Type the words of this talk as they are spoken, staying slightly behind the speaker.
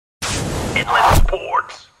Inland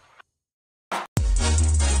Sports.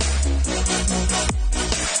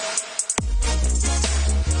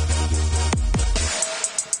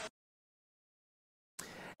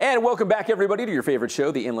 And welcome back, everybody, to your favorite show,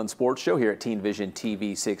 the Inland Sports Show, here at Teen Vision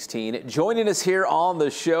TV 16. Joining us here on the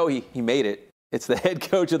show, he made it. It's the head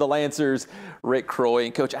coach of the Lancers, Rick Croy.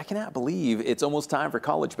 And, Coach, I cannot believe it's almost time for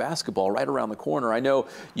college basketball right around the corner. I know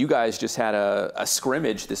you guys just had a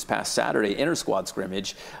scrimmage this past Saturday, inter-squad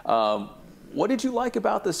scrimmage. What did you like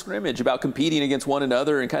about the scrimmage, about competing against one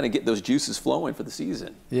another and kind of get those juices flowing for the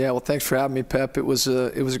season? Yeah, well, thanks for having me, Pep. It was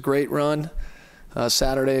a great run.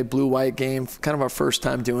 Saturday, blue-white game, kind of our first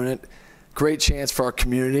time doing it. Great chance for our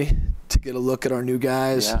community to get a look at our new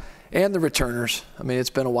guys and the returners. I mean, it's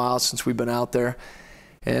been a while since we've been out there.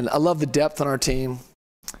 And I love the depth on our team.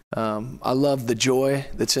 I love the joy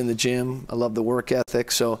that's in the gym. I love the work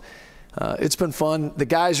ethic. So it's been fun. The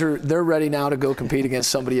guys they're ready now to go compete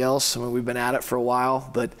against somebody else. I mean, we've been at it for a while,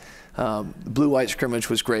 but the blue-white scrimmage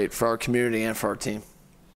was great for our community and for our team.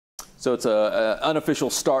 So it's an unofficial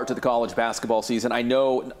start to the college basketball season. I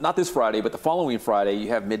know, not this Friday, but the following Friday, you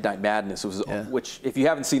have Midnight Madness, which, if you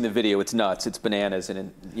haven't seen the video, it's nuts. It's bananas,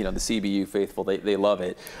 and you know the CBU faithful, they love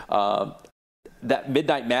it. That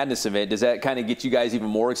Midnight Madness event, does that kind of get you guys even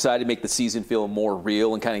more excited, make the season feel more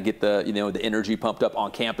real, and kind of get the energy pumped up on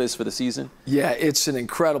campus for the season? Yeah, it's an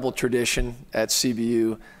incredible tradition at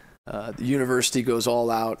CBU. The university goes all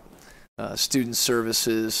out. Student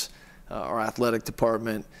services, our athletic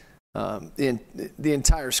department. The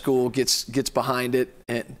entire school gets behind it,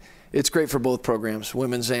 and it's great for both programs,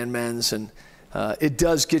 women's and men's, and it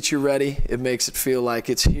does get you ready. It makes it feel like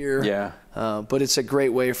it's here. Yeah. But it's a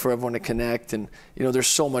great way for everyone to connect, and there's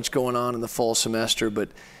so much going on in the fall semester, but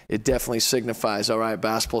it definitely signifies, all right,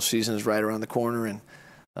 basketball season is right around the corner, and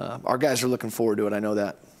our guys are looking forward to it. I know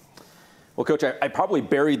that. Well, Coach, I probably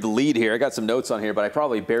buried the lead here. I got some notes on here, but I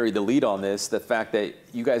probably buried the lead on this, the fact that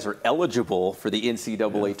you guys are eligible for the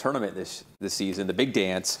NCAA tournament this season, the big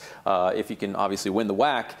dance, if you can obviously win the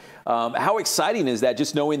WAC. How exciting is that,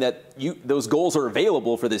 just knowing that those goals are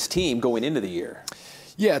available for this team going into the year?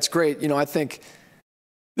 Yeah, it's great. I think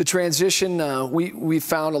the transition, we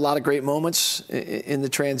found a lot of great moments in the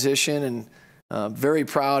transition, and very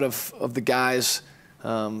proud of the guys,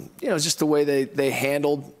 just the way they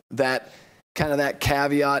handled that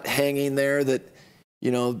caveat hanging there that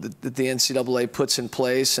the NCAA puts in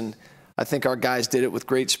place, and I think our guys did it with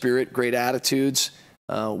great spirit, great attitudes.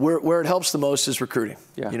 Where it helps the most is recruiting.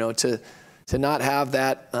 Yeah. To not have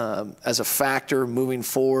that as a factor moving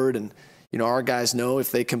forward, and our guys know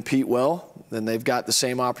if they compete well, then they've got the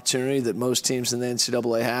same opportunity that most teams in the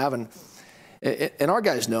NCAA have, and our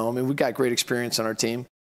guys know. I mean, we've got great experience on our team.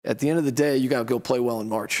 At the end of the day, you got to go play well in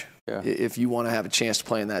March. Yeah. If you want to have a chance to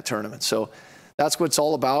play in that tournament. So that's what it's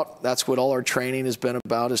all about. That's what all our training has been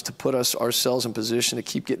about, is to put ourselves in position to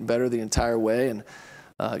keep getting better the entire way. And,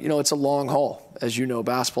 it's a long haul. As you know,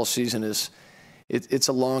 basketball season it's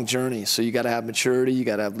a long journey. So you got to have maturity. You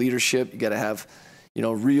got to have leadership. You got to have,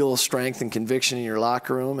 real strength and conviction in your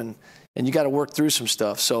locker room. And you got to work through some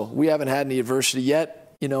stuff. So we haven't had any adversity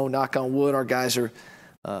yet. Knock on wood, our guys are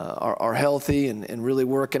healthy and really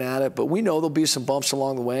working at it. But we know there'll be some bumps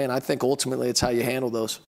along the way, and I think ultimately it's how you handle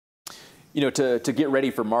those. To get ready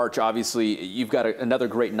for March, obviously you've got another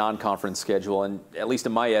great non-conference schedule, and at least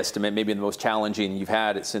in my estimate, maybe the most challenging you've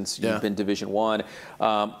had since you've been Division I.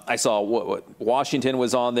 I saw what Washington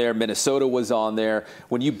was on there, Minnesota was on there.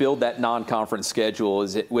 When you build that non-conference schedule,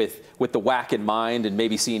 is it with the WAC in mind, and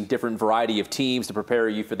maybe seeing different variety of teams to prepare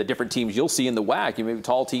you for the different teams you'll see in the WAC? Maybe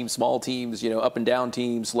tall teams, small teams, up and down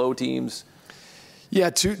teams, slow teams. Yeah,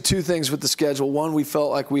 two things with the schedule. One, we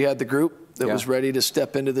felt like we had the group that was ready to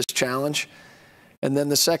step into this challenge. And then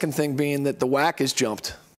the second thing being that the WAC has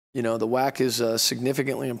jumped. The WAC is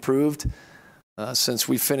significantly improved since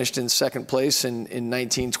we finished in second place in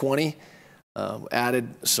 1920. Added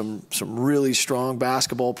some really strong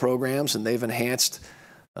basketball programs, and they've enhanced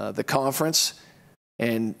the conference.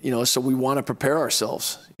 And, so we want to prepare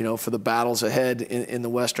ourselves, for the battles ahead in the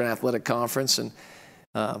Western Athletic Conference. And,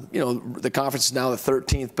 the conference is now the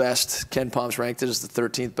 13th best. Ken Palm's ranked it as the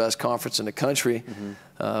 13th best conference in the country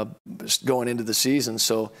going into the season.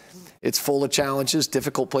 So it's full of challenges,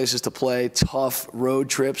 difficult places to play, tough road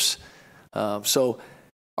trips. So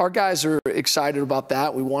our guys are excited about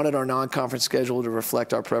that. We wanted our non-conference schedule to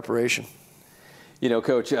reflect our preparation.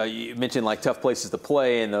 Coach, you mentioned like tough places to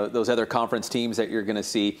play and those other conference teams that you're going to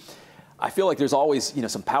see. I feel like there's always,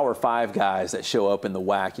 some Power 5 guys that show up in the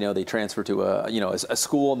WAC. They transfer to a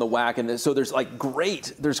school in the WAC, and so there's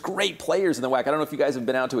great players in the WAC. I don't know if you guys have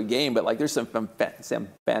been out to a game, but there's some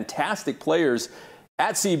fantastic players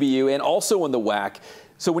at CBU and also in the WAC.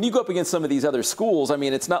 So when you go up against some of these other schools, I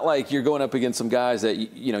mean, it's not like you're going up against some guys that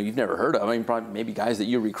you've never heard of. I mean, probably maybe guys that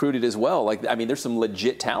you recruited as well. Like, I mean, there's some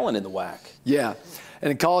legit talent in the WAC. Yeah,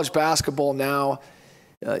 and in college basketball now,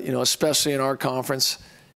 especially in our conference,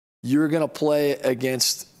 you're going to play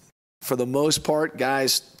against, for the most part,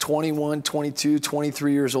 guys 21, 22,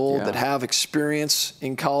 23 years old that have experience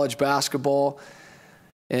in college basketball.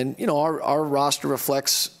 And, our roster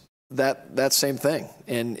reflects that same thing.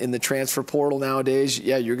 And in the transfer portal nowadays,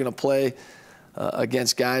 you're going to play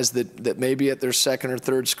against guys that may be at their second or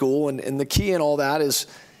third school. And the key in all that is,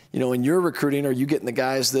 in your recruiting, are you getting the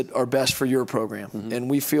guys that are best for your program? Mm-hmm. And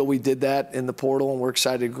we feel we did that in the portal, and we're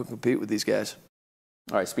excited to go compete with these guys.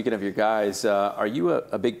 All right, speaking of your guys, are you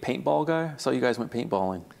a big paintball guy? I saw you guys went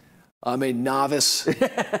paintballing. I'm a novice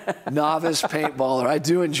paintballer. I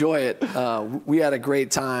do enjoy it. We had a great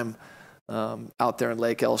time out there in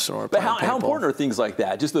Lake Elsinore. But how important are things like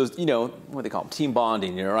that? Just those, what do they call them? Team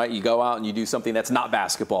bonding, right? You go out and you do something that's not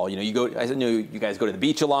basketball. You go. I know you guys go to the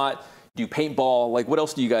beach a lot, do paintball. Like, what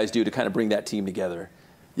else do you guys do to kind of bring that team together?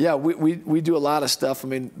 Yeah, we do a lot of stuff. I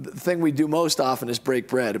mean, the thing we do most often is break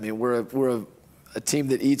bread. I mean, we're a team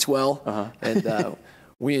that eats well, and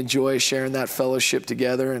we enjoy sharing that fellowship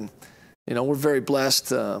together. And we're very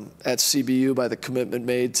blessed at CBU by the commitment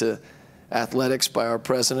made to athletics by our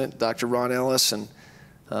president, Dr. Ron Ellis, and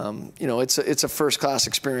it's a first-class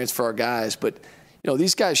experience for our guys. But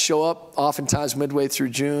these guys show up oftentimes midway through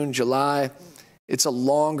June, July. It's a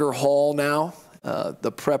longer haul now.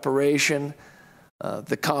 The preparation,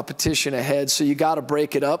 the competition ahead, so you got to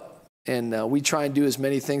break it up. And we try and do as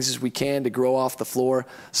many things as we can to grow off the floor.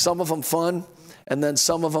 Some of them fun, and then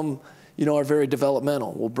some of them, are very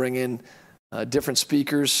developmental. We'll bring in different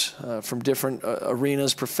speakers from different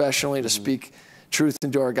arenas professionally to speak truth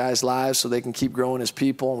into our guys' lives so they can keep growing as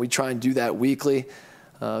people. And we try and do that weekly.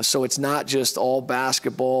 So it's not just all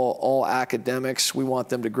basketball, all academics. We want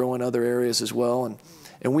them to grow in other areas as well.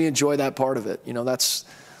 And we enjoy that part of it.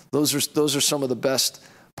 Those are some of the best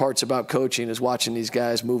parts about coaching, is watching these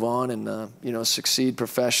guys move on and succeed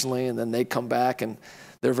professionally, and then they come back and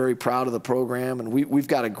they're very proud of the program. And we've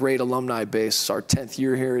got a great alumni base. It's our 10th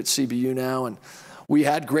year here at CBU now, and we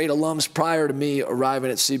had great alums prior to me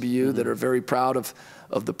arriving at CBU that are very proud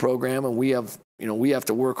of the program, and we have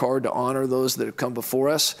to work hard to honor those that have come before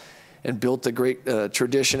us and built a great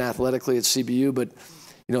tradition athletically at CBU. But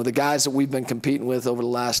the guys that we've been competing with over the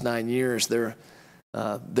last 9 years, they're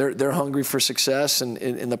hungry for success, and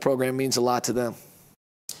the program means a lot to them.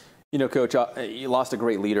 Coach, you lost a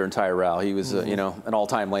great leader in Tyrell. He was, an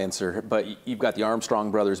all-time Lancer. But you've got the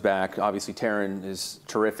Armstrong brothers back. Obviously, Taryn is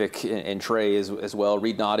terrific, and Trey as well,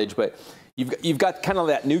 Reed Nottage. But you've got kind of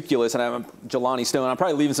that nucleus, and I'm Jelani Stone. I'm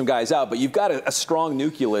probably leaving some guys out, but you've got a strong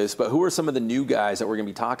nucleus. But who are some of the new guys that we're going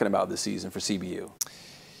to be talking about this season for CBU?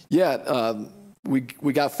 Yeah, we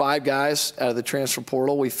got 5 guys out of the transfer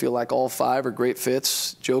portal. We feel like all 5 are great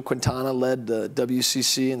fits. Joe Quintana led the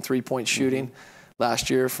WCC in three-point shooting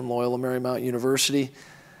last year from Loyola Marymount University.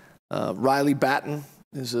 Riley Batten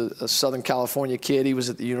is a Southern California kid. He was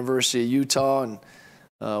at the University of Utah,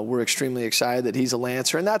 and we're extremely excited that he's a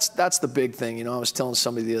Lancer. And that's the big thing. I was telling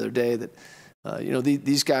somebody the other day that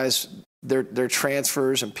these guys, they're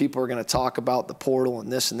transfers, and people are going to talk about the portal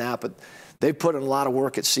and this and that, but they've put in a lot of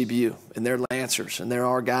work at CBU, and they're Lancers, and they're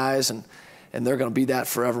our guys, and they're going to be that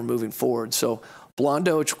forever moving forward. So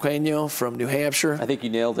Blondo Chuqueño from New Hampshire. I think you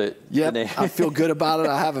nailed it. Yep, I feel good about it.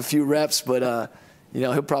 I have a few reps, but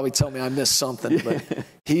he'll probably tell me I missed something. But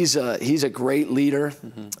he's a great leader,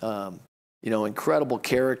 incredible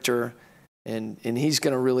character, and he's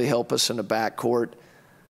going to really help us in the backcourt.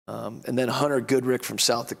 And then Hunter Goodrick from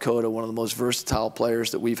South Dakota, one of the most versatile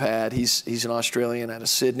players that we've had. He's an Australian out of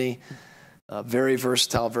Sydney, very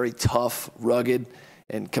versatile, very tough, rugged,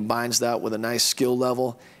 and combines that with a nice skill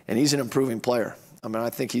level. And he's an improving player. I mean, I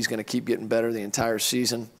think he's going to keep getting better the entire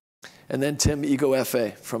season. And then Tim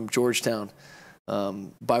Igo-Efe from Georgetown,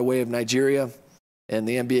 by way of Nigeria and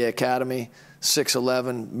the NBA Academy,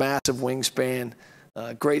 6'11", massive wingspan,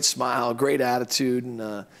 great smile, great attitude,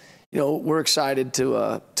 and we're excited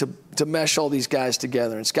to mesh all these guys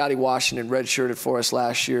together. And Scotty Washington redshirted for us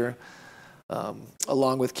last year,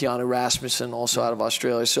 along with Keanu Rasmussen, also out of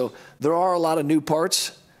Australia. So there are a lot of new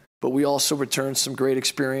parts, but we also returned some great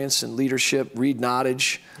experience and leadership. Reed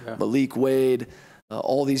Nottage, Malik Wade,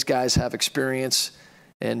 all these guys have experience.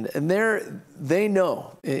 And they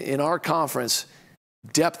know in our conference,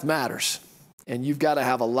 depth matters. And you've got to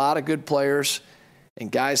have a lot of good players,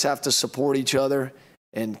 and guys have to support each other,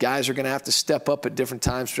 and guys are going to have to step up at different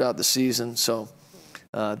times throughout the season. So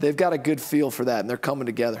they've got a good feel for that, and they're coming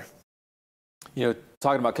together. You know,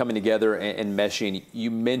 talking about coming together and meshing, you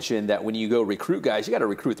mentioned that when you go recruit guys, you got to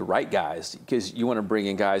recruit the right guys because you want to bring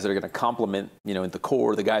in guys that are going to complement, you know, the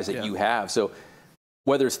core, the guys that you have. So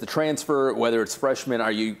whether it's the transfer, whether it's freshmen,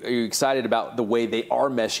 are you excited about the way they are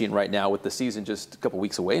meshing right now with the season just a couple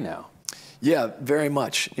weeks away now? Yeah, very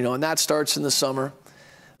much. You know, and that starts in the summer.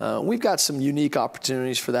 We've got some unique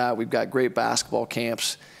opportunities for that. We've got great basketball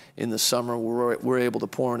camps in the summer where we're able to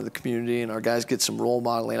pour into the community and our guys get some role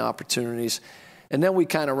modeling opportunities. And then we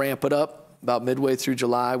kind of ramp it up about midway through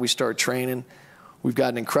July. We start training. We've got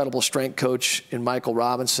an incredible strength coach in Michael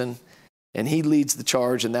Robinson, and he leads the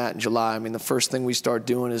charge in that in July. I mean, the first thing we start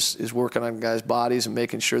doing is working on guys' bodies and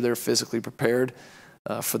making sure they're physically prepared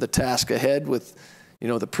for the task ahead with, you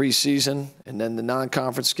know, the preseason and then the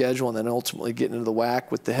non-conference schedule and then ultimately getting into the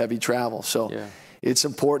WAC with the heavy travel. So it's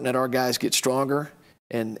important that our guys get stronger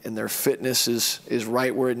and their fitness is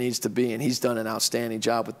right where it needs to be, and he's done an outstanding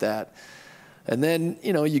job with that. And then,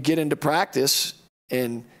 you know, you get into practice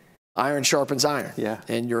and iron sharpens iron.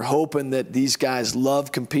 And you're hoping that these guys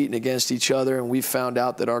love competing against each other, and we've found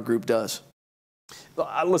out that our group does.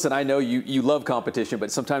 Listen, I know you love competition,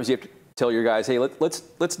 but sometimes you have to tell your guys, hey,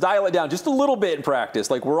 let's dial it down just a little bit in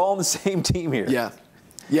practice. Like, we're all on the same team here.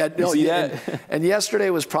 And yesterday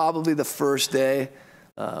was probably the first day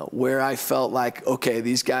where I felt like, okay,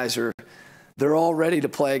 these guys they're all ready to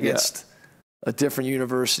play against a different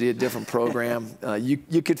university, a different program.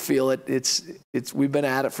 You could feel it. We've been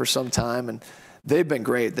at it for some time, and they've been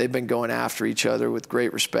great. They've been going after each other with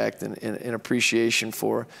great respect and appreciation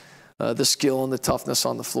for the skill and the toughness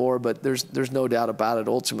on the floor. But there's no doubt about it.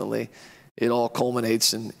 Ultimately, it all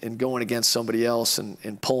culminates in going against somebody else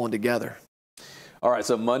and pulling together. All right,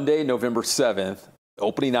 so Monday, November 7th,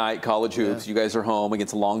 opening night, college hoops. You guys are home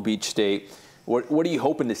against Long Beach State. What are you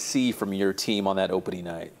hoping to see from your team on that opening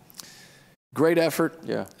night? Great effort.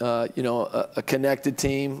 You know, a connected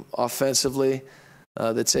team offensively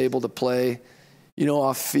that's able to play, you know,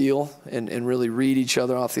 off feel and really read each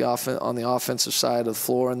other on the offensive side of the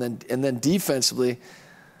floor, and then defensively,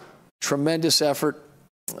 tremendous effort,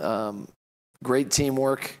 great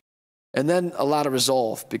teamwork, and then a lot of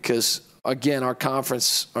resolve because again, our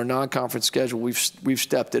non-conference schedule, we've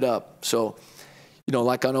stepped it up. So, you know,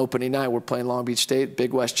 like on opening night, we're playing Long Beach State,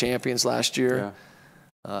 Big West champions last year.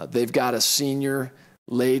 They've got a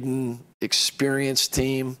senior-laden, experienced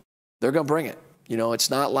team. They're going to bring it. You know,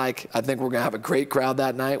 it's not like I think we're going to have a great crowd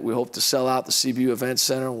that night. We hope to sell out the CBU Event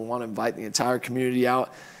Center. We want to invite the entire community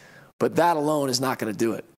out. But that alone is not going to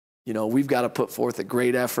do it. You know, we've got to put forth a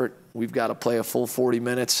great effort. We've got to play a full 40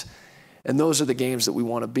 minutes. And those are the games that we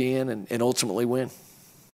want to be in and ultimately win.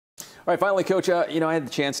 All right, finally, Coach, you know, I had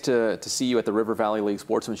the chance to see you at the River Valley League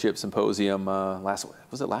Sportsmanship Symposium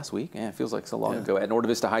was it last week? Yeah, it feels like so long ago at Norte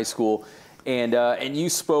Vista High School. And you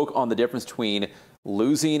spoke on the difference between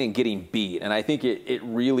losing and getting beat. And I think it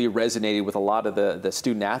really resonated with a lot of the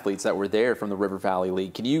student athletes that were there from the River Valley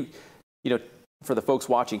League. Can you know, for the folks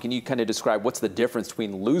watching, can you kind of describe what's the difference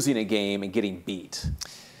between losing a game and getting beat?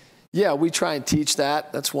 Yeah, we try and teach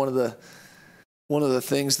that. That's one of the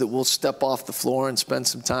things that we'll step off the floor and spend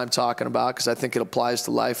some time talking about because I think it applies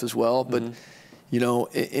to life as well. But, you know,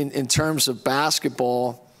 in terms of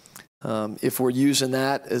basketball, if we're using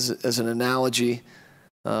that as an analogy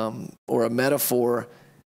or a metaphor,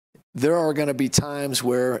 there are going to be times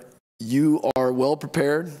where you are well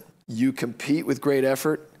prepared, you compete with great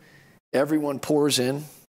effort, everyone pours in.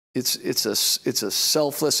 It's a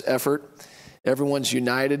selfless effort. Everyone's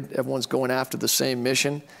united. Everyone's going after the same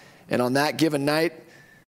mission. And on that given night,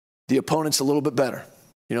 the opponent's a little bit better.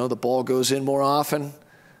 You know, the ball goes in more often.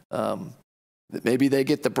 Maybe they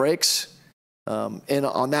get the breaks. And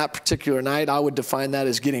on that particular night, I would define that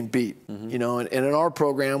as getting beat. You know, and in our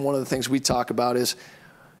program, one of the things we talk about is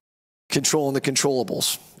controlling the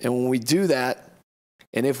controllables. And when we do that,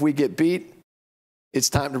 and if we get beat,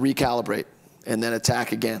 it's time to recalibrate and then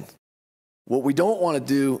attack again. What we don't want to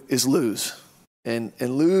do is lose. And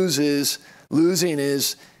losing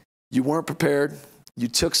is you weren't prepared, you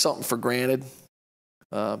took something for granted,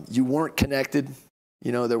 you weren't connected,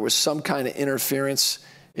 you know, there was some kind of interference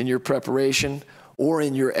in your preparation or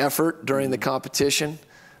in your effort during the competition.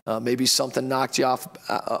 Maybe something knocked you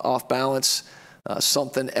off balance,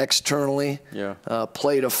 something externally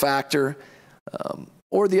played a factor,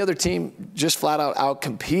 or the other team just flat out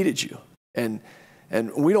outcompeted you. And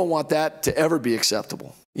we don't want that to ever be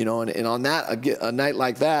acceptable. You know, and on a night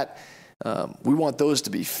like that, we want those to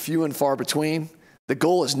be few and far between. The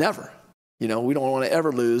goal is never. You know, we don't want to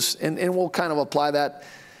ever lose. And we'll kind of apply that,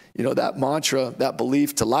 you know, that mantra, that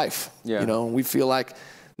belief to life. You know, and we feel like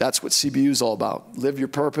that's what CBU is all about. Live your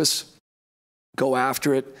purpose, go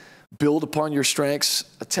after it, build upon your strengths,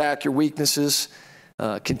 attack your weaknesses,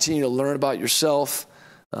 continue to learn about yourself,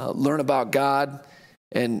 learn about God,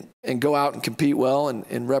 and go out and compete well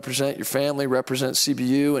and represent your family, represent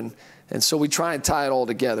CBU. And so we try and tie it all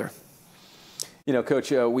together. You know,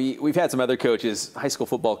 Coach, we've had some other coaches, high school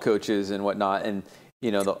football coaches and whatnot, and,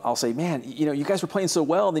 you know, I'll say, man, you know, you guys were playing so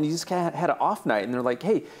well, and then you just kind of had an off night. And they're like,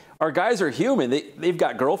 hey, our guys are human. They've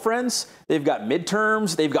got girlfriends. They've got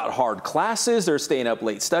midterms. They've got hard classes. They're staying up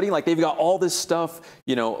late studying. Like, they've got all this stuff,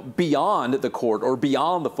 you know, beyond the court or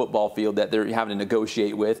beyond the football field that they're having to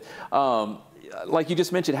negotiate with. Like you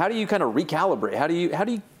just mentioned, how do you kind of recalibrate? How do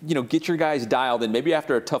you get your guys dialed in? Maybe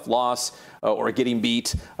after a tough loss or getting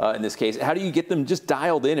beat in this case, how do you get them just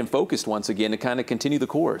dialed in and focused once again to kind of continue the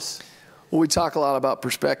course? Well, we talk a lot about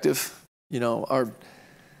perspective. You know,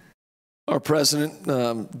 our president,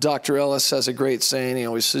 Dr. Ellis, has a great saying. He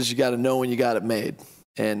always says, you got to know when you got it made.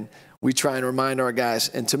 And we try and remind our guys.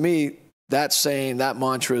 And to me, that saying, that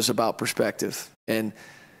mantra is about perspective. And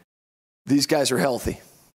these guys are healthy,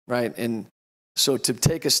 right? And so to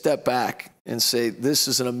take a step back and say, this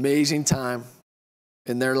is an amazing time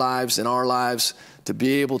in their lives, in our lives, to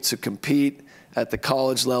be able to compete at the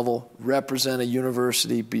college level, represent a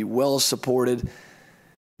university, be well supported.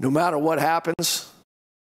 No matter what happens,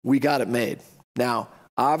 we got it made. Now,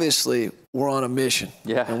 obviously, we're on a mission,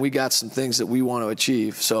 and we got some things that we want to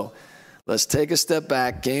achieve. So let's take a step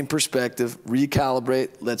back, gain perspective,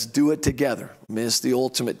 recalibrate. Let's do it together. I mean, it's the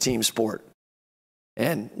ultimate team sport.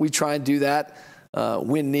 And we try and do that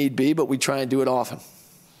when need be, but we try and do it often.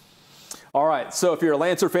 All right, so if you're a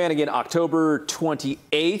Lancer fan, again, October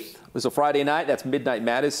 28th was a Friday night. That's Midnight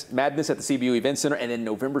Madness at the CBU Event Center. And then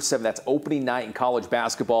November 7th, that's opening night in college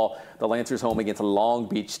basketball. The Lancers home against Long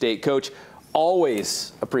Beach State. Coach,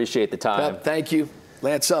 always appreciate the time. Yep, thank you.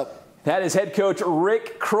 Lance up. That is head coach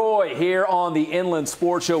Rick Croy here on the Inland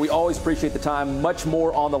Sports Show. We always appreciate the time. Much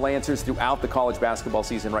more on the Lancers throughout the college basketball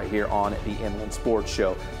season right here on the Inland Sports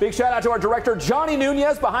Show. Big shout out to our director, Johnny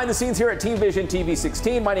Nunez, behind the scenes here at Team Vision TV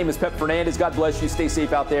 16. My name is Pep Fernandez. God bless you. Stay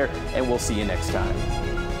safe out there, and we'll see you next time.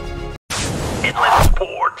 Inland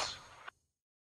Sports.